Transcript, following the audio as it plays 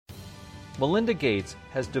Melinda Gates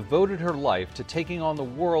has devoted her life to taking on the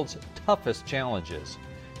world's toughest challenges.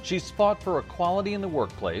 She's fought for equality in the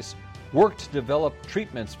workplace, worked to develop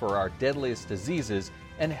treatments for our deadliest diseases,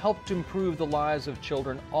 and helped improve the lives of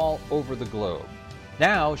children all over the globe.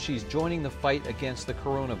 Now she's joining the fight against the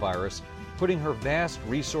coronavirus, putting her vast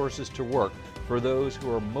resources to work for those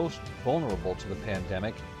who are most vulnerable to the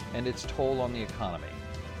pandemic and its toll on the economy.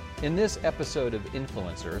 In this episode of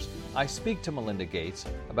Influencers, I speak to Melinda Gates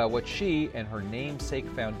about what she and her namesake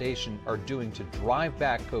foundation are doing to drive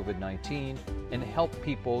back COVID-19 and help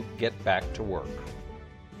people get back to work.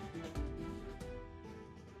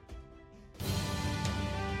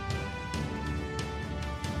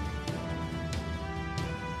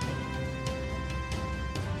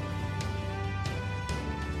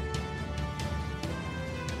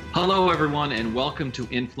 Hello, everyone, and welcome to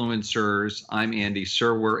Influencers. I'm Andy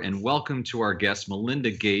Serwer, and welcome to our guest,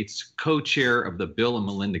 Melinda Gates, co-chair of the Bill and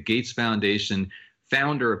Melinda Gates Foundation,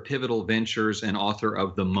 founder of Pivotal Ventures, and author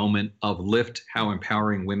of The Moment of Lift, How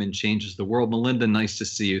Empowering Women Changes the World. Melinda, nice to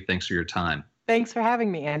see you. Thanks for your time. Thanks for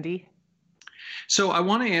having me, Andy. So I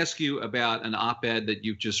want to ask you about an op-ed that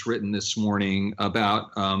you've just written this morning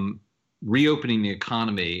about reopening the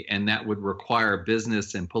economy, and that would require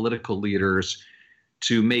business and political leaders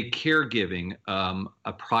to make caregiving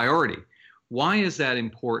a priority. Why is that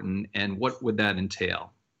important, and what would that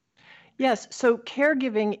entail? Yes, so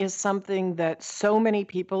caregiving is something that so many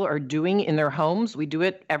people are doing in their homes. We do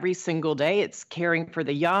it every single day. It's caring for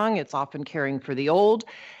the young, it's often caring for the old.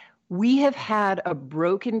 We have had a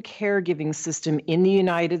broken caregiving system in the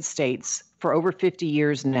United States for over 50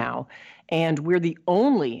 years now. And we're the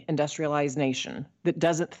only industrialized nation that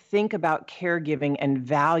doesn't think about caregiving and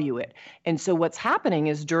value it. And so what's happening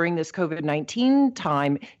is during this COVID-19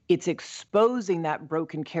 time, it's exposing that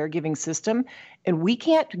broken caregiving system. And we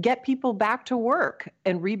can't get people back to work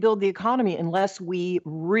and rebuild the economy unless we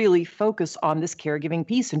really focus on this caregiving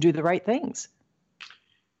piece and do the right things.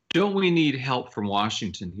 Don't we need help from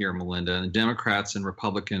Washington here, Melinda? And Democrats and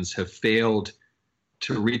Republicans have failed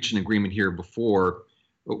to reach an agreement here before.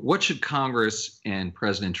 What should Congress and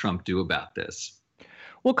President Trump do about this?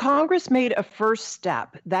 Well, Congress made a first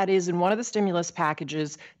step. That is, in one of the stimulus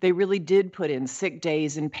packages, they really did put in sick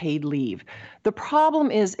days and paid leave. The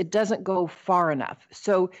problem is it doesn't go far enough.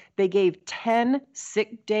 So they gave 10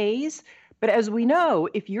 sick days. But as we know,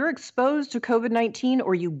 if you're exposed to COVID-19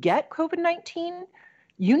 or you get COVID-19,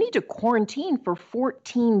 you need to quarantine for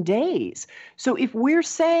 14 days. So if we're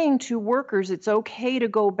saying to workers it's okay to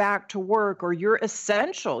go back to work, or you're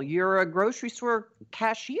essential, you're a grocery store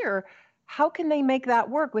cashier, how can they make that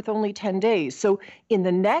work with only 10 days? So in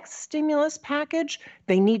the next stimulus package,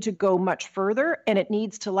 they need to go much further, and it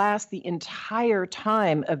needs to last the entire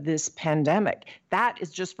time of this pandemic. That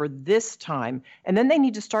is just for this time. And then they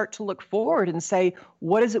need to start to look forward and say,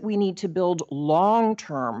 what is it we need to build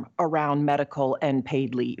long-term around medical and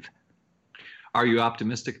paid leave? Are you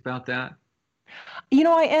optimistic about that? You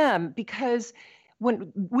know, I am, because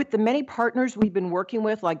with the many partners we've been working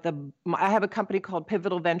with, like I have a company called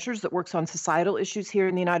Pivotal Ventures that works on societal issues here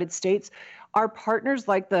in the United States. Our partners,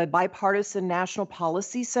 like the Bipartisan National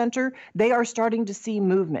Policy Center, they are starting to see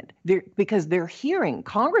movement because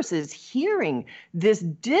Congress is hearing this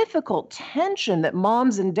difficult tension that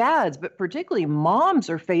moms and dads, but particularly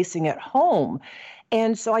moms, are facing at home.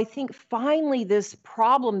 And so I think finally this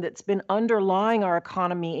problem that's been underlying our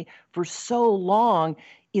economy for so long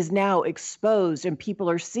is now exposed, and people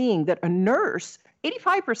are seeing that a nurse,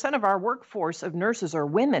 85% of our workforce of nurses are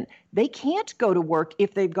women. They can't go to work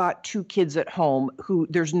if they've got 2 kids at home who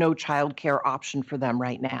there's no childcare option for them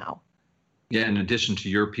right now. Yeah, in addition to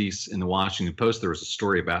your piece in the Washington Post, there was a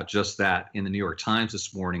story about just that in the New York Times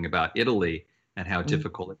this morning about Italy and how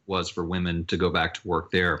difficult it was for women to go back to work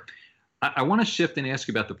there. I want to shift and ask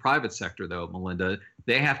you about the private sector, though, Melinda.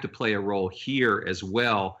 They have to play a role here as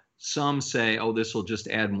well. Some say, oh, this will just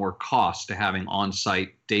add more cost to having on-site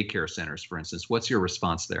daycare centers, for instance. What's your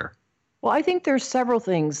response there? Well, I think there's several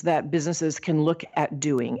things that businesses can look at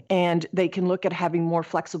doing, and they can look at having more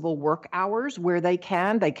flexible work hours where they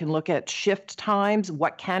can. They can look at shift times,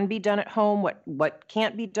 what can be done at home, what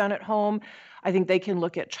can't be done at home. I think they can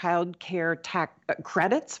look at child care tax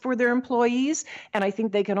credits for their employees. And I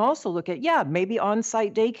think they can also look at, maybe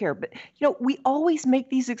on-site daycare. But, we always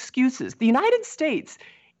make these excuses. The United States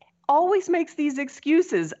always makes these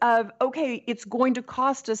excuses of, okay, it's going to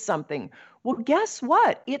cost us something. Well, guess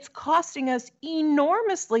what? It's costing us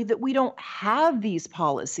enormously that we don't have these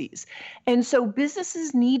policies. And so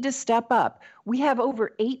businesses need to step up. We have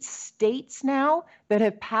over 8 states now that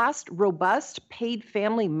have passed robust paid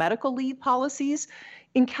family medical leave policies.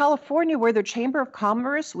 In California, where the Chamber of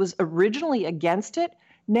Commerce was originally against it,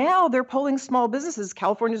 now they're polling small businesses.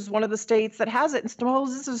 California is one of the states that has it. And small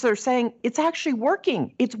businesses are saying it's actually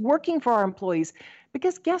working. It's working for our employees.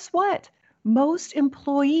 Because guess what? Most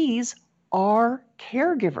employees are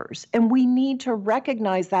caregivers. And we need to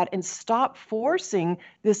recognize that and stop forcing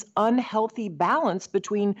this unhealthy balance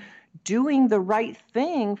between doing the right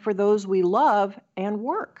thing for those we love and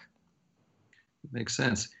work. Makes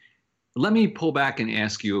sense. Let me pull back and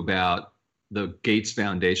ask you about the Gates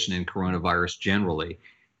Foundation and coronavirus generally.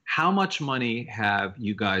 How much money have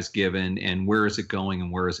you guys given, and where is it going,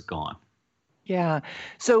 and where has it gone? Yeah.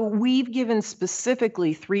 So we've given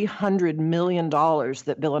specifically $300 million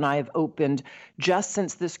that Bill and I have opened just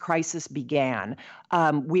since this crisis began.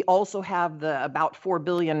 We also have the about $4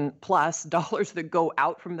 billion plus that go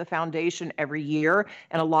out from the foundation every year.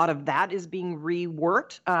 And a lot of that is being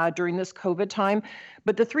reworked during this COVID time.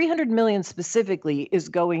 But the $300 million specifically is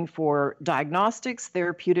going for diagnostics,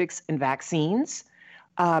 therapeutics, and vaccines.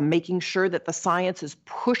 Making sure that the science is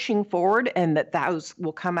pushing forward and that those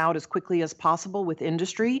will come out as quickly as possible with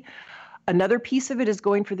industry. Another piece of it is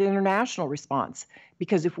going for the international response,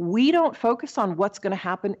 because if we don't focus on what's going to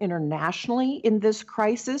happen internationally in this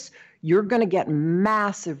crisis, you're going to get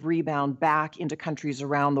massive rebound back into countries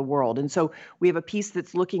around the world. And so we have a piece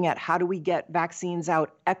that's looking at how do we get vaccines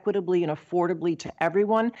out equitably and affordably to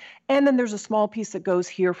everyone. And then there's a small piece that goes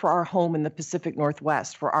here for our home in the Pacific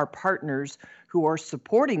Northwest, for our partners who are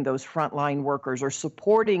supporting those frontline workers or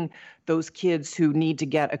supporting those kids who need to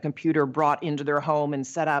get a computer brought into their home and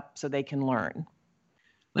set up so they can learn.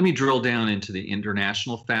 Let me drill down into the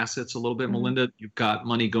international facets a little bit, Melinda. You've got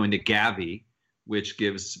money going to Gavi, which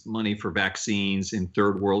gives money for vaccines in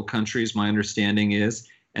third world countries, my understanding is.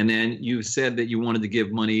 And then you said that you wanted to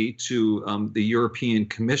give money to the European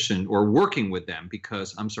Commission, or working with them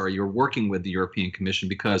because, you're working with the European Commission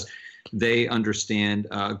because they understand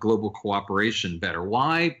global cooperation better.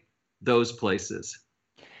 Why those places?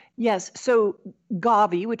 Yes. So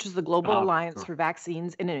Gavi, which is the Global Alliance for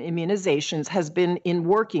Vaccines and Immunizations, has been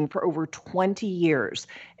working for over 20 years.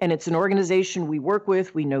 And it's an organization we work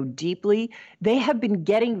with, we know deeply. They have been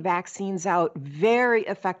getting vaccines out very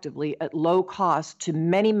effectively at low cost to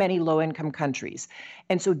many, many low-income countries.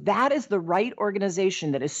 And so that is the right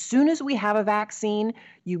organization that as soon as we have a vaccine,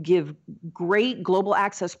 you give great global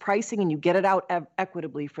access pricing and you get it out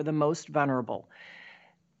equitably for the most vulnerable.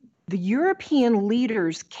 The European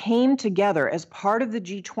leaders came together as part of the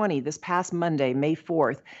G20 this past Monday, May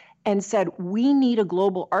 4th, and said, we need a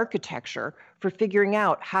global architecture for figuring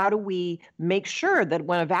out how do we make sure that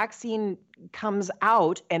when a vaccine comes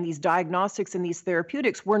out and these diagnostics and these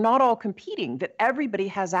therapeutics, we're not all competing, that everybody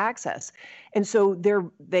has access. And so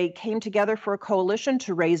they came together for a coalition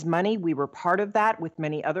to raise money. We were part of that with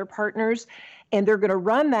many other partners. And they're going to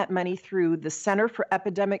run that money through the Center for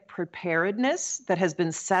Epidemic Preparedness that has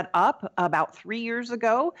been set up about 3 years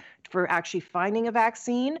ago for actually finding a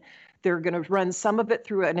vaccine. They're going to run some of it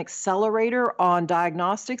through an accelerator on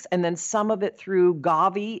diagnostics, and then some of it through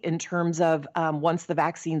Gavi in terms of once the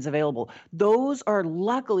vaccine's available. Those are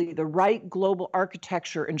luckily the right global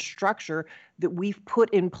architecture and structure that we've put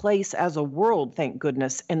in place as a world, thank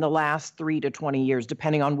goodness, in the last 3 to 20 years,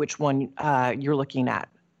 depending on which one you're looking at.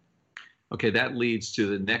 Okay, that leads to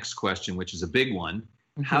the next question, which is a big one.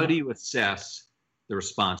 Mm-hmm. How do you assess the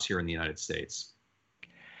response here in the United States?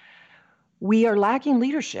 We are lacking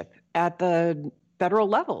leadership at the federal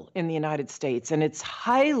level in the United States, and it's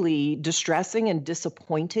highly distressing and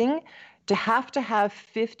disappointing to have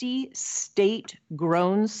 50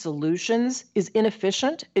 state-grown solutions is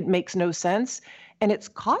inefficient. It makes no sense, and it's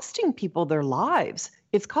costing people their lives.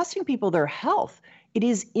 It's costing people their health. It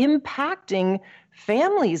is impacting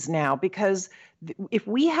families now, because if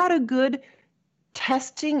we had a good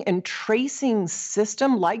testing and tracing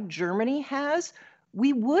system like Germany has,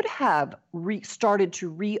 we would have started to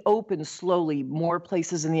reopen slowly more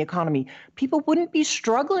places in the economy. People wouldn't be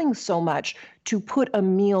struggling so much to put a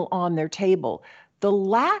meal on their table. The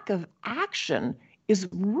lack of action is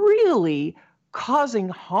really causing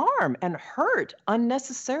harm and hurt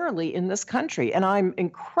unnecessarily in this country. And I'm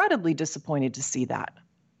incredibly disappointed to see that.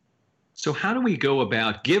 So how do we go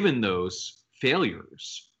about, given those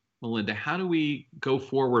failures, Melinda, how do we go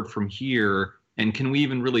forward from here? And can we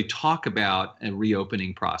even really talk about a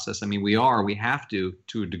reopening process? I mean, we have to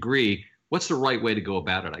a degree. What's the right way to go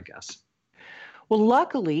about it, I guess? Well,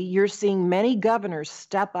 luckily, you're seeing many governors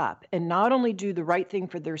step up and not only do the right thing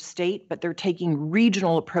for their state, but they're taking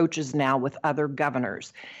regional approaches now with other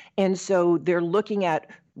governors. And so they're looking at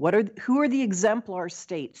Who are the exemplar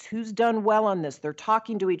states? Who's done well on this? They're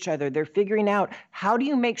talking to each other. They're figuring out, how do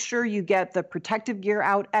you make sure you get the protective gear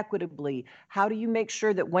out equitably? How do you make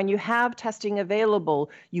sure that when you have testing available,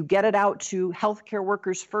 you get it out to healthcare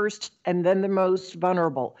workers first and then the most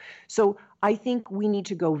vulnerable? So I think we need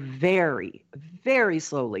to go very, very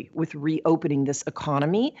slowly with reopening this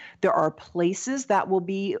economy. There are places that will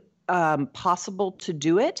be possible to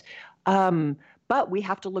do it. But we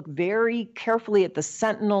have to look very carefully at the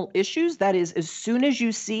sentinel issues. That is, as soon as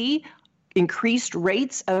you see increased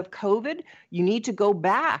rates of COVID, you need to go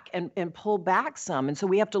back and pull back some. And so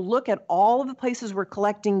we have to look at all of the places we're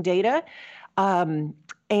collecting data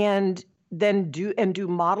and then do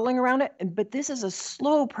modeling around it. But this is a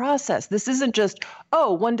slow process. This isn't just,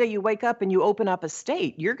 one day you wake up and you open up a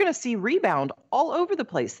state. You're going to see rebound all over the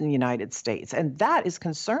place in the United States. And that is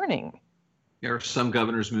concerning. Are some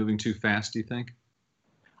governors moving too fast, do you think?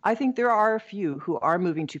 I think there are a few who are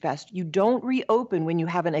moving too fast. You don't reopen when you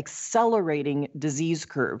have an accelerating disease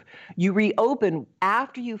curve. You reopen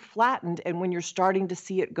after you've flattened and when you're starting to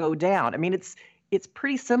see it go down. I mean, it's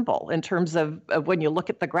pretty simple in terms of when you look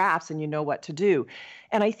at the graphs and you know what to do.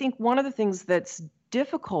 And I think one of the things that's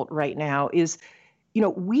difficult right now is,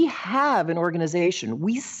 we have an organization.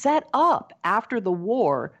 We set up after the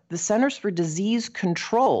war the Centers for Disease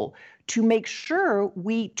Control to make sure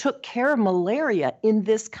we took care of malaria in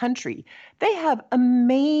this country. They have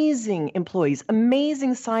amazing employees,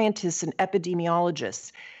 amazing scientists and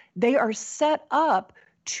epidemiologists. They are set up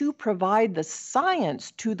to provide the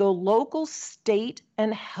science to the local, state,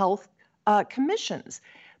 and health commissions.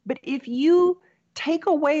 But if you take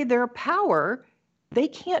away their power, they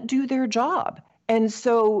can't do their job. And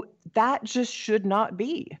so that just should not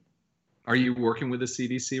be. Are you working with the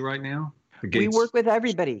CDC right now? We work with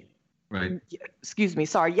everybody. Right. Excuse me.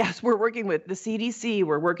 Sorry. Yes, we're working with the CDC.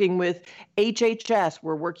 We're working with HHS.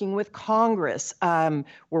 We're working with Congress. We're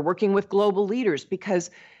working with global leaders because,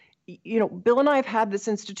 Bill and I have had this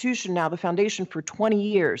institution now, the foundation, for 20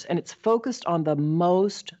 years, and it's focused on the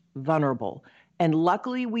most vulnerable. And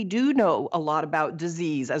luckily, we do know a lot about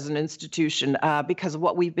disease as an institution because of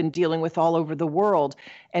what we've been dealing with all over the world.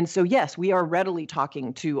 And so, yes, we are readily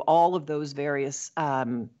talking to all of those various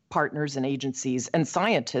partners and agencies and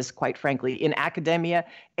scientists, quite frankly, in academia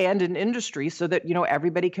and in industry so that,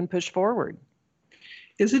 everybody can push forward.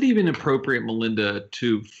 Is it even appropriate, Melinda,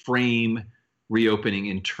 to frame reopening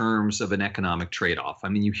in terms of an economic trade-off? I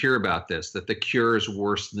mean, you hear about this, that the cure is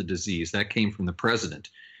worse than the disease. That came from the president.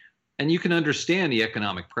 And you can understand the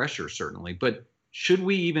economic pressure, certainly, but should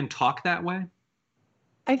we even talk that way?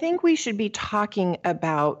 I think we should be talking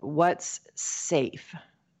about what's safe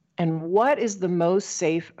and what is the most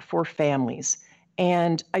safe for families.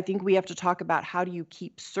 And I think we have to talk about how do you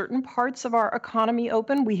keep certain parts of our economy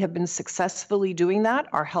open. We have been successfully doing that.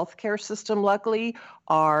 Our healthcare system, luckily,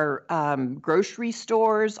 our grocery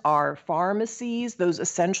stores, our pharmacies, those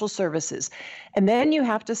essential services. And then you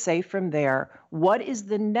have to say from there, what is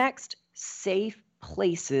the next safe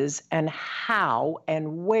places and how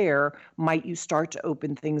and where might you start to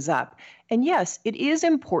open things up? And yes, it is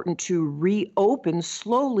important to reopen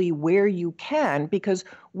slowly where you can because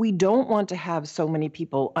we don't want to have so many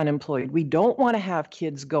people unemployed. We don't want to have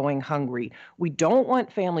kids going hungry. We don't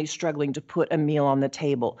want families struggling to put a meal on the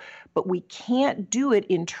table. But we can't do it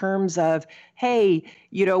in terms of, hey,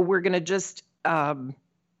 we're going to just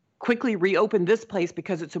quickly reopen this place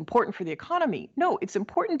because it's important for the economy. No, it's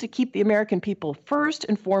important to keep the American people first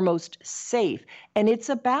and foremost safe. And it's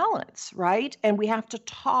a balance, right? And we have to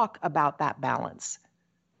talk about that balance.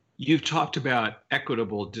 You've talked about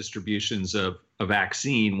equitable distributions of a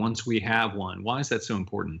vaccine once we have one. Why is that so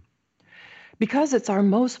important? Because it's our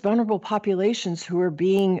most vulnerable populations who are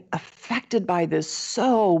being affected by this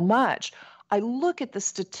so much. I look at the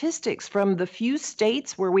statistics from the few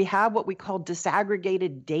states where we have what we call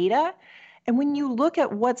disaggregated data. And when you look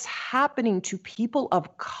at what's happening to people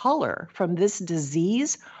of color from this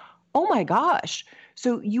disease, oh my gosh.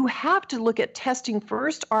 So you have to look at testing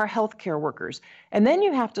first our healthcare workers, and then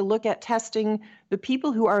you have to look at testing the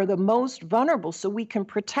people who are the most vulnerable so we can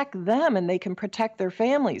protect them and they can protect their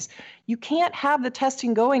families. You can't have the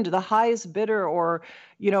testing going to the highest bidder or,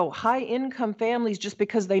 high income families just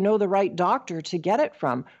because they know the right doctor to get it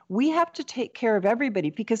from. We have to take care of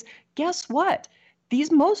everybody because guess what?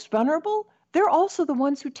 These most vulnerable, they're also the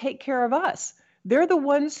ones who take care of us. They're the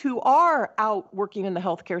ones who are out working in the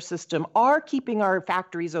healthcare system, are keeping our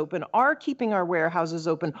factories open, are keeping our warehouses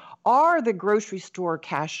open, are the grocery store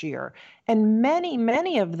cashier. And many,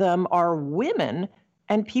 many of them are women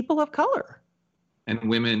and people of color. And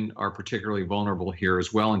women are particularly vulnerable here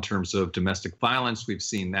as well in terms of domestic violence. We've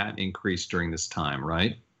seen that increase during this time,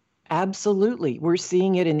 right? Absolutely. We're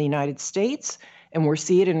seeing it in the United States, and we're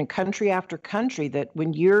seeing it in country after country, that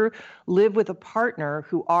when you live with a partner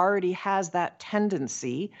who already has that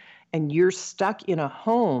tendency and you're stuck in a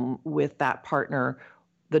home with that partner,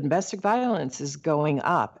 the domestic violence is going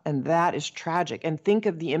up, and that is tragic. And think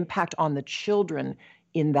of the impact on the children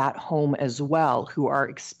in that home as well, who are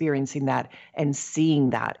experiencing that and seeing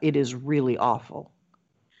that. It is really awful.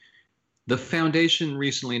 The foundation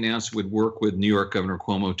recently announced it would work with New York Governor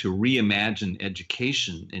Cuomo to reimagine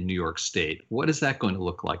education in New York State. What is that going to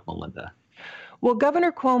look like, Melinda? Well,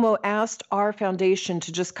 Governor Cuomo asked our foundation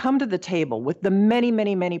to just come to the table with the many,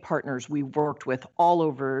 many, many partners we've worked with all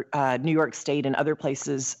over New York State and other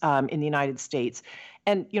places in the United States.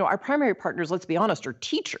 And, our primary partners, let's be honest, are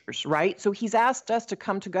teachers, right? So he's asked us to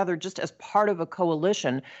come together just as part of a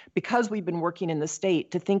coalition, because we've been working in the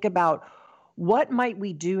state, to think about what might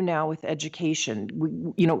we do now with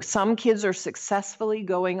education. Some kids are successfully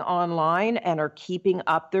going online and are keeping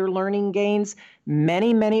up their learning gains.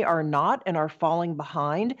 Many, many are not and are falling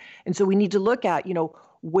behind. And so we need to look at,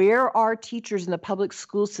 where are teachers in the public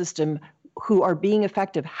school system who are being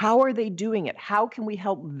effective? How are they doing it? How can we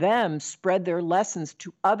help them spread their lessons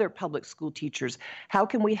to other public school teachers? How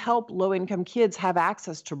can we help low-income kids have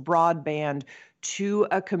access to broadband, to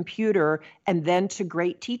a computer, and then to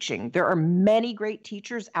great teaching? There are many great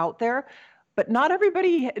teachers out there, but not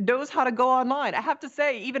everybody knows how to go online. I have to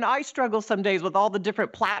say, even I struggle some days with all the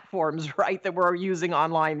different platforms, right, that we're using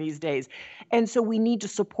online these days. And so we need to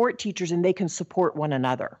support teachers, and they can support one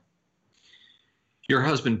another. Your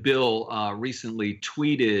husband, Bill, recently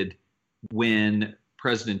tweeted when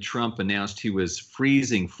President Trump announced he was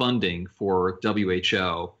freezing funding for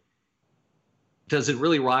WHO. Does it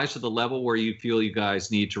really rise to the level where you feel you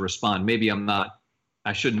guys need to respond? Maybe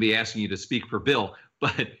I shouldn't be asking you to speak for Bill,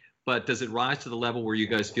 but does it rise to the level where you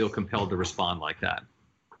guys feel compelled to respond like that?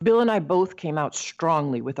 Bill and I both came out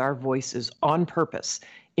strongly with our voices on purpose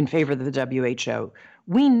in favor of the WHO.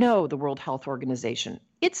 We know the World Health Organization.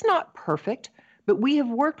 It's not perfect, but we have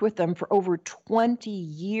worked with them for over 20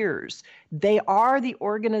 years. They are the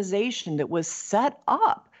organization that was set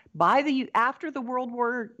up after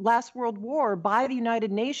the last World War by the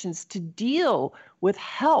United Nations to deal with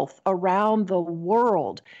health around the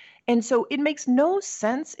world. And so it makes no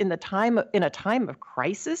sense in a time of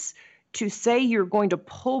crisis to say you're going to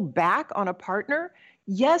pull back on a partner.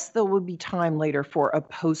 Yes, there will be time later for a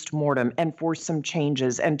post-mortem and for some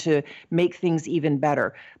changes and to make things even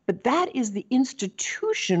better. But that is the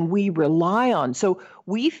institution we rely on. So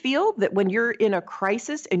we feel that when you're in a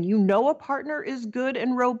crisis and a partner is good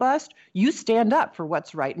and robust, you stand up for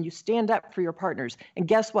what's right and you stand up for your partners. And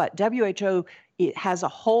guess what? WHO, it has a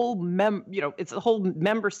whole it's a whole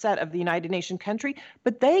member set of the United Nations country,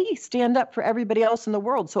 but they stand up for everybody else in the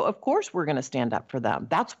world. So of course we're going to stand up for them.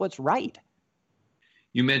 That's what's right.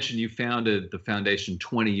 You mentioned you founded the foundation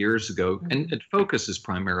 20 years ago, and it focuses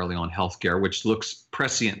primarily on healthcare, which looks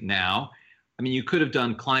prescient now. I mean, you could have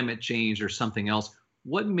done climate change or something else.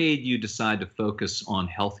 What made you decide to focus on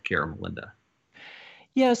healthcare, Melinda?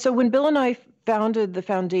 Yeah, so when Bill and I founded the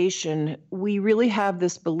foundation, we really have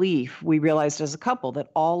this belief, we realized as a couple,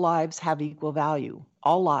 that all lives have equal value,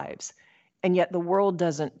 all lives. And yet the world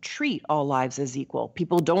doesn't treat all lives as equal.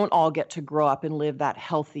 People don't all get to grow up and live that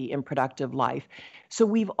healthy and productive life. So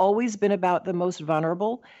we've always been about the most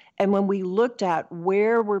vulnerable. And when we looked at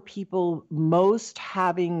where were people most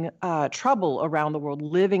having trouble around the world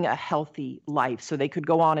living a healthy life so they could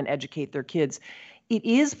go on and educate their kids, it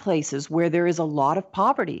is places where there is a lot of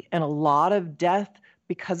poverty and a lot of death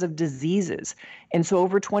because of diseases. And so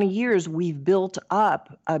over 20 years, we've built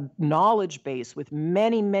up a knowledge base with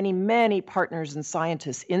many, many, many partners and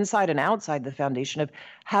scientists inside and outside the foundation of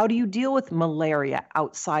how do you deal with malaria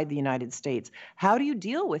outside the United States? How do you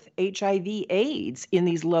deal with HIV/AIDS in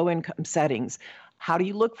these low-income settings? How do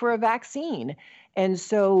you look for a vaccine? And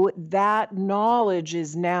so that knowledge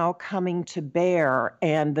is now coming to bear,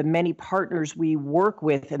 and the many partners we work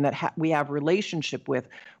with and that we have relationship with,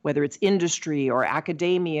 whether it's industry or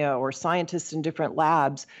academia or scientists in different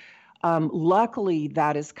labs, luckily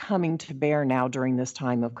that is coming to bear now during this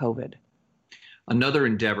time of COVID. Another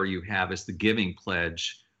endeavor you have is the Giving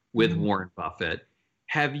Pledge with Warren Buffett.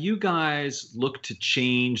 Have you guys looked to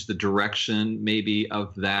change the direction maybe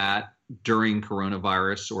of that during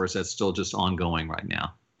coronavirus, or is that still just ongoing right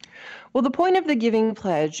now? Well, the point of the Giving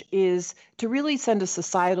Pledge is to really send a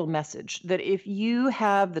societal message that if you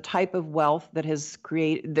have the type of wealth that has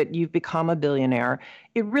created, that you've become a billionaire,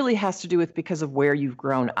 it really has to do with because of where you've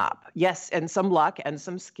grown up. Yes, and some luck and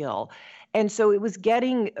some skill. And so it was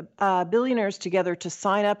getting billionaires together to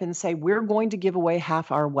sign up and say, we're going to give away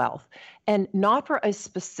half our wealth. And not for a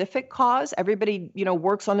specific cause. Everybody,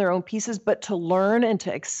 works on their own pieces, but to learn and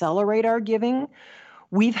to accelerate our giving.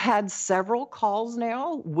 We've had several calls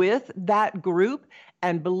now with that group.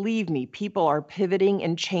 And believe me, people are pivoting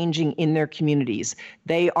and changing in their communities.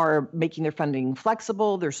 They are making their funding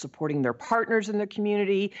flexible. They're supporting their partners in the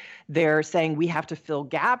community. They're saying we have to fill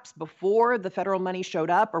gaps before the federal money showed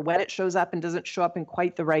up or when it shows up and doesn't show up in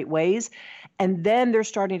quite the right ways. And then they're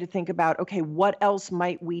starting to think about, okay, what else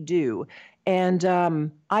might we do?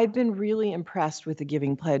 And I've been really impressed with the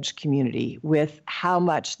Giving Pledge community, with how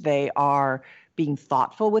much they are being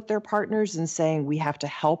thoughtful with their partners and saying we have to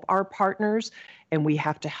help our partners and we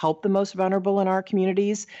have to help the most vulnerable in our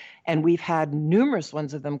communities. And we've had numerous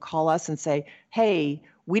ones of them call us and say, hey,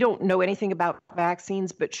 we don't know anything about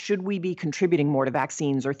vaccines, but should we be contributing more to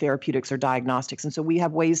vaccines or therapeutics or diagnostics? And so we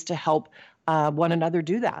have ways to help one another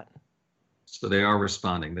do that. So they are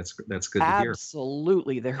responding. That's good to hear.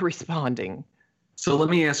 Absolutely, they're responding. So let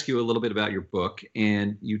me ask you a little bit about your book.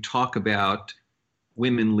 And you talk about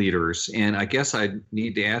women leaders. And I guess I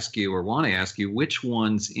need to ask you, or want to ask you, which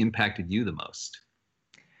ones impacted you the most?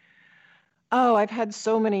 Oh, I've had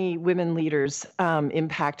so many women leaders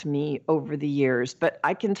impact me over the years, but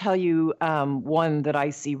I can tell you one that I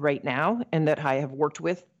see right now and that I have worked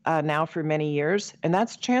with now for many years, and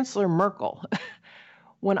that's Chancellor Merkel.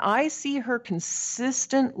 When I see her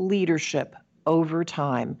consistent leadership over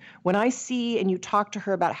time, when I see and you talk to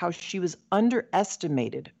her about how she was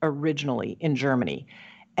underestimated originally in Germany,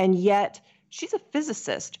 and yet she's a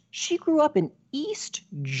physicist. She grew up in East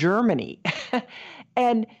Germany.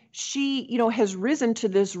 And she, has risen to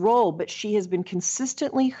this role, but she has been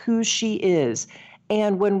consistently who she is.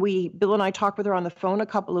 And when Bill and I talked with her on the phone a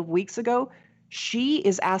couple of weeks ago, she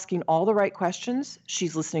is asking all the right questions.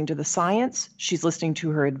 She's listening to the science. She's listening to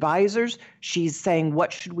her advisors. She's saying,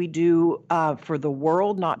 what should we do for the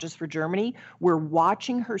world, not just for Germany? We're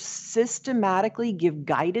watching her systematically give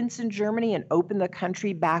guidance in Germany and open the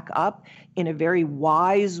country back up in a very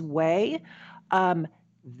wise way.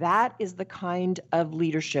 That is the kind of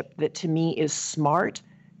leadership that to me is smart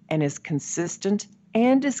and is consistent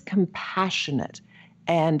and is compassionate.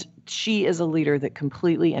 And she is a leader that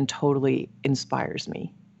completely and totally inspires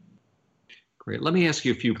me. Great. Let me ask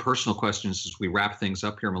you a few personal questions as we wrap things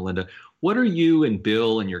up here, Melinda. What are you and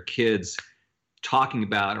Bill and your kids talking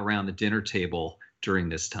about around the dinner table during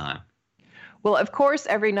this time? Well, of course,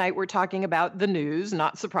 every night we're talking about the news,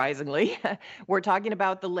 not surprisingly. We're talking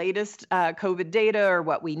about the latest COVID data or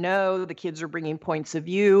what we know. The kids are bringing points of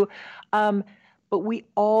view. But we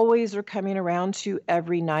always are coming around to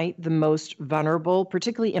every night the most vulnerable,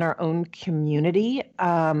 particularly in our own community.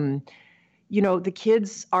 Our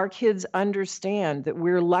kids understand that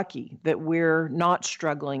we're lucky, that we're not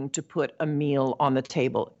struggling to put a meal on the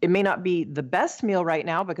table. It may not be the best meal right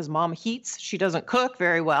now because mom heats, she doesn't cook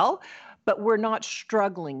very well, but we're not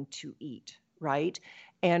struggling to eat, right?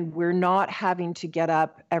 And we're not having to get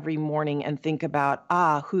up every morning and think about,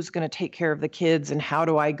 who's going to take care of the kids and how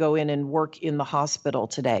do I go in and work in the hospital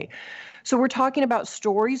today? So we're talking about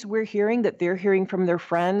stories we're hearing that they're hearing from their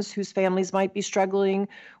friends whose families might be struggling.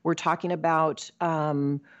 We're talking about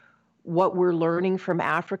what we're learning from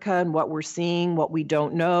Africa and what we're seeing, what we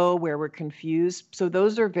don't know, where we're confused. So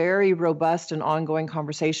those are very robust and ongoing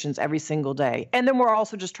conversations every single day. And then we're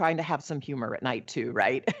also just trying to have some humor at night too,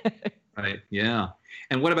 right? Right. Yeah.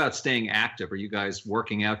 And what about staying active? Are you guys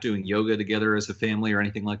working out, doing yoga together as a family or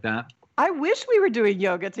anything like that? I wish we were doing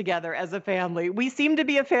yoga together as a family. We seem to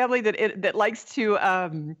be a family that likes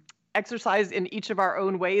to exercise in each of our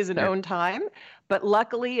own ways and own time. But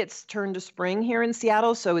luckily, it's turned to spring here in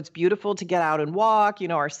Seattle, so it's beautiful to get out and walk.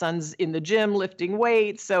 Our son's in the gym lifting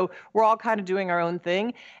weights, so we're all kind of doing our own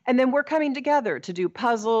thing. And then we're coming together to do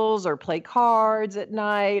puzzles or play cards at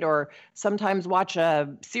night or sometimes watch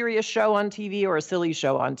a serious show on TV or a silly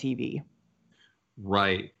show on TV.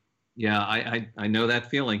 Right. Yeah, I know that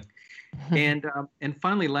feeling. And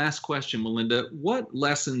finally, last question, Melinda, what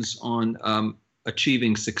lessons on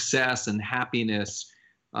achieving success and happiness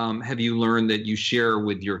have you learned that you share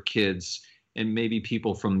with your kids and maybe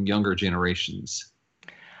people from younger generations?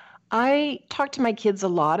 I talk to my kids a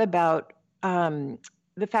lot about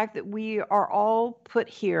the fact that we are all put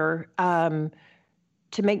here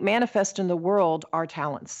to make manifest in the world our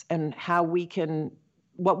talents and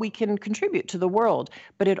what we can contribute to the world.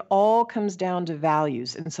 But it all comes down to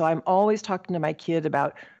values. And so I'm always talking to my kid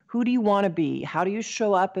about who do you want to be? How do you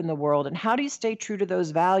show up in the world? And how do you stay true to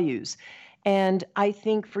those values? And I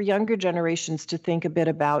think for younger generations to think a bit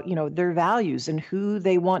about, their values and who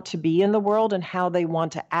they want to be in the world and how they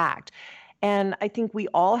want to act. And I think we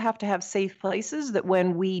all have to have safe places that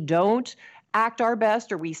when we don't act our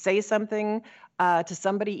best or we say something to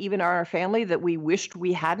somebody, even our family, that we wished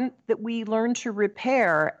we hadn't, that we learn to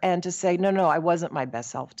repair and to say, no, I wasn't my best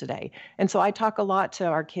self today. And so I talk a lot to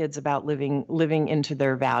our kids about living into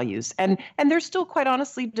their values. And they're still quite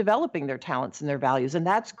honestly developing their talents and their values. And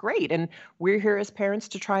that's great. And we're here as parents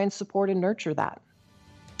to try and support and nurture that.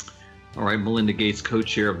 All right, Melinda Gates,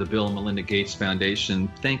 co-chair of the Bill and Melinda Gates Foundation.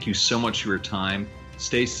 Thank you so much for your time.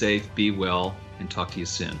 Stay safe, be well, and talk to you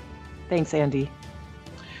soon. Thanks, Andy.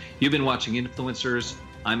 You've been watching Influencers.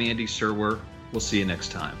 I'm Andy Serwer. We'll see you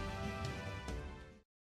next time.